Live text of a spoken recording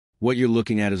What you're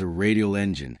looking at is a radial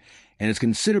engine, and it's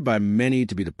considered by many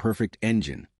to be the perfect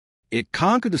engine. It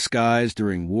conquered the skies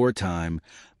during wartime,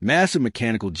 massive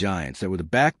mechanical giants that were the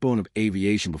backbone of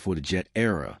aviation before the jet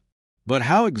era. But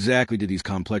how exactly did these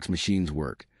complex machines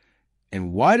work?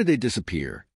 And why did they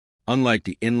disappear? Unlike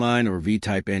the inline or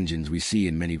V-type engines we see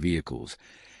in many vehicles,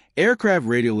 aircraft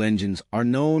radial engines are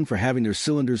known for having their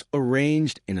cylinders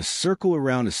arranged in a circle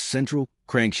around a central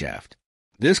crankshaft.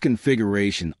 This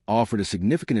configuration offered a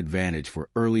significant advantage for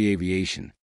early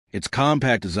aviation. Its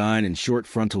compact design and short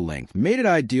frontal length made it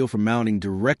ideal for mounting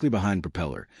directly behind the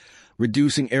propeller,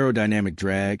 reducing aerodynamic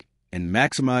drag and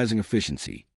maximizing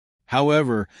efficiency.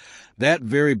 However, that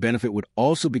very benefit would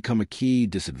also become a key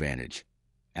disadvantage,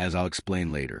 as I'll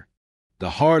explain later.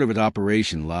 The heart of its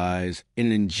operation lies in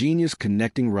an ingenious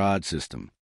connecting rod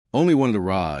system. Only one of the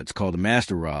rods, called the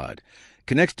master rod,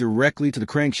 connects directly to the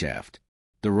crankshaft.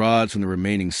 The rods from the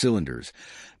remaining cylinders,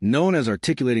 known as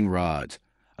articulating rods,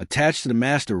 attach to the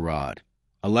master rod,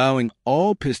 allowing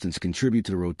all pistons to contribute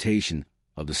to the rotation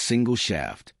of the single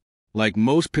shaft. Like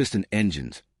most piston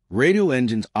engines, radial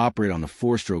engines operate on the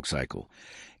four-stroke cycle: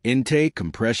 intake,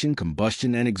 compression,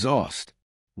 combustion, and exhaust.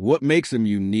 What makes them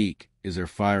unique is their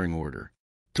firing order.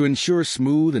 To ensure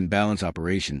smooth and balanced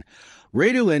operation,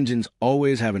 radial engines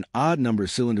always have an odd number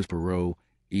of cylinders per row,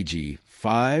 e.g.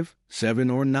 5, 7,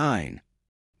 or 9.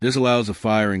 This allows the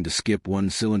firing to skip one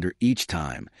cylinder each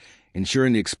time,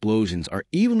 ensuring the explosions are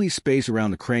evenly spaced around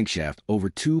the crankshaft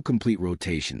over 2 complete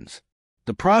rotations.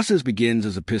 The process begins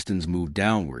as the pistons move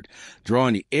downward,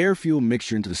 drawing the air-fuel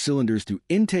mixture into the cylinders through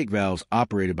intake valves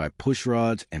operated by push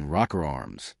rods and rocker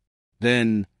arms.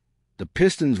 Then, the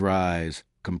pistons rise,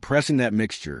 compressing that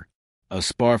mixture. A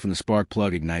spark from the spark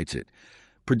plug ignites it,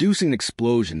 producing an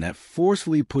explosion that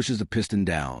forcefully pushes the piston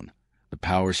down, the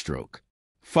power stroke.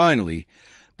 Finally,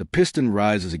 the piston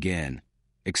rises again,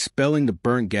 expelling the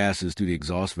burnt gases through the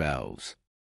exhaust valves.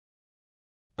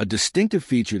 A distinctive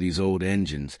feature of these old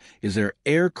engines is their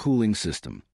air cooling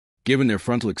system. Given their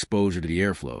frontal exposure to the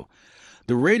airflow,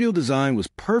 the radial design was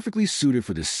perfectly suited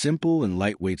for this simple and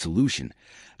lightweight solution,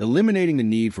 eliminating the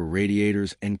need for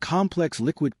radiators and complex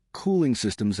liquid cooling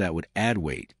systems that would add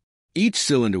weight. Each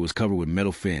cylinder was covered with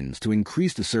metal fins to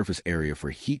increase the surface area for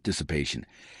heat dissipation,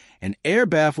 and air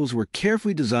baffles were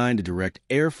carefully designed to direct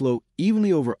airflow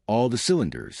evenly over all the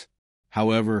cylinders.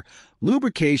 However,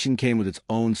 lubrication came with its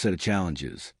own set of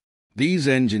challenges. These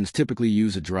engines typically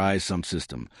use a dry sump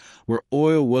system, where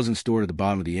oil wasn't stored at the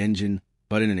bottom of the engine,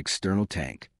 but in an external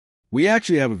tank. We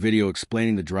actually have a video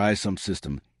explaining the dry sump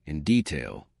system in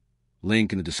detail.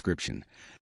 Link in the description.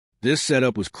 This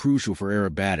setup was crucial for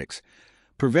aerobatics,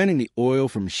 preventing the oil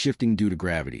from shifting due to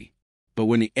gravity. But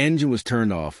when the engine was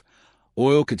turned off,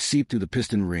 oil could seep through the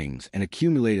piston rings and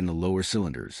accumulate in the lower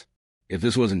cylinders. If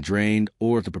this wasn't drained,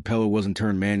 or if the propeller wasn't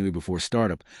turned manually before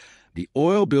startup, the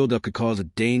oil buildup could cause a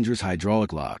dangerous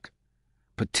hydraulic lock,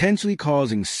 potentially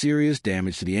causing serious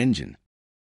damage to the engine.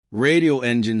 Radial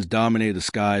engines dominated the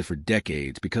skies for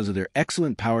decades because of their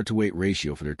excellent power-to-weight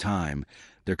ratio for their time,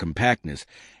 their compactness,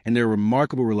 and their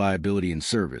remarkable reliability in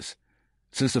service,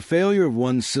 since the failure of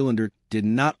one cylinder did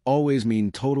not always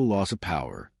mean total loss of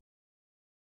power.